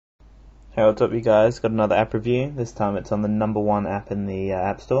Hey, what's up you guys? Got another app review. This time it's on the #1 app in the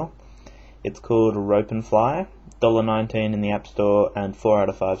App Store. It's called Rope and Fly, $1.19 in the App Store and 4 out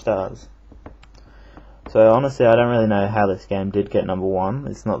of 5 stars. So honestly I don't really know how this game did get #1.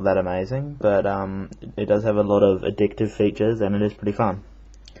 It's not that amazing, but it does have a lot of addictive features and it is pretty fun.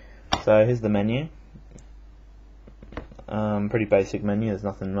 So here's the menu. Pretty basic menu, there's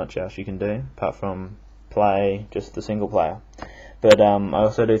nothing much else you can do apart from play, just the single player. But I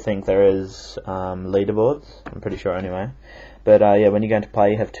also do think there is leaderboards, I'm pretty sure anyway. But yeah, when you go into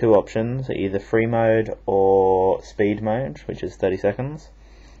play you have two options, either free mode or speed mode, which is 30 seconds.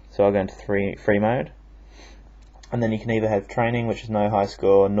 So I'll go into free mode. And then you can either have training, which is no high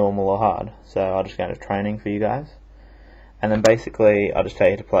score, normal or hard. So I'll just go into training for you guys. And then basically I'll just tell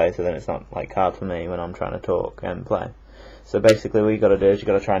you to play, so then it's not like hard for me when I'm trying to talk and play. So basically what you got to do is you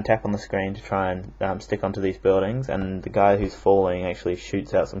got to try and tap on the screen to try and stick onto these buildings, and the guy who's falling actually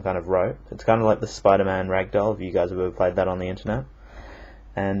shoots out some kind of rope. It's kind of like the Spider-Man ragdoll, if you guys have ever played that on the internet.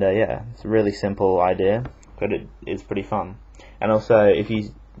 And yeah, it's a really simple idea, but it is pretty fun. And also if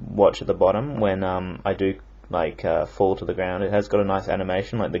you watch at the bottom when I do like fall to the ground, it has got a nice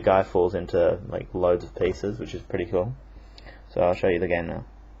animation, like the guy falls into like loads of pieces, which is pretty cool. So I'll show you the game now.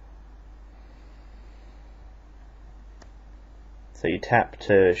 So you tap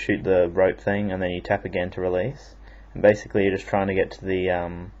to shoot the rope thing, and then you tap again to release. And basically you're just trying to get to the,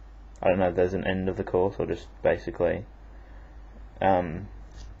 I don't know if there's an end of the course, or just basically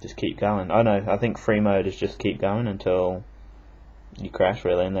just keep going. Oh no, I think free mode is just keep going until you crash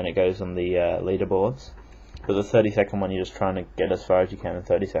really, and then it goes on the leaderboards. For the 30-second one you're just trying to get as far as you can in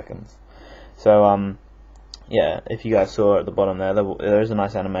 30 seconds. So yeah, if you guys saw at the bottom there is a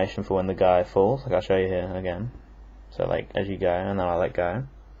nice animation for when the guy falls. Like I'll show you here again. So like as you go, and then I let go,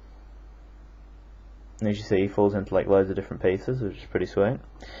 and as you see he falls into like loads of different pieces, which is pretty sweet.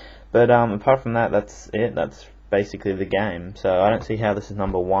 But apart from that, that's it. That's basically the game. So I don't see how this is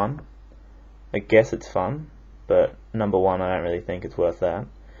 #1. I guess it's fun, but #1 I don't really think it's worth that.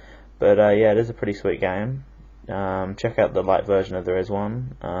 But yeah, it is a pretty sweet game. Check out the light version if there is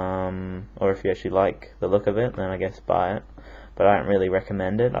one, or if you actually like the look of it, then I guess buy it. But I don't really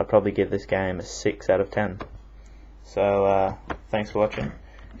recommend it. I'd probably give this game a 6 out of 10. So thanks for watching.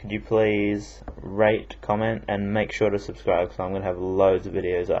 Could you please rate, comment, and make sure to subscribe, because I'm going to have loads of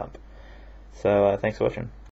videos up. So thanks for watching.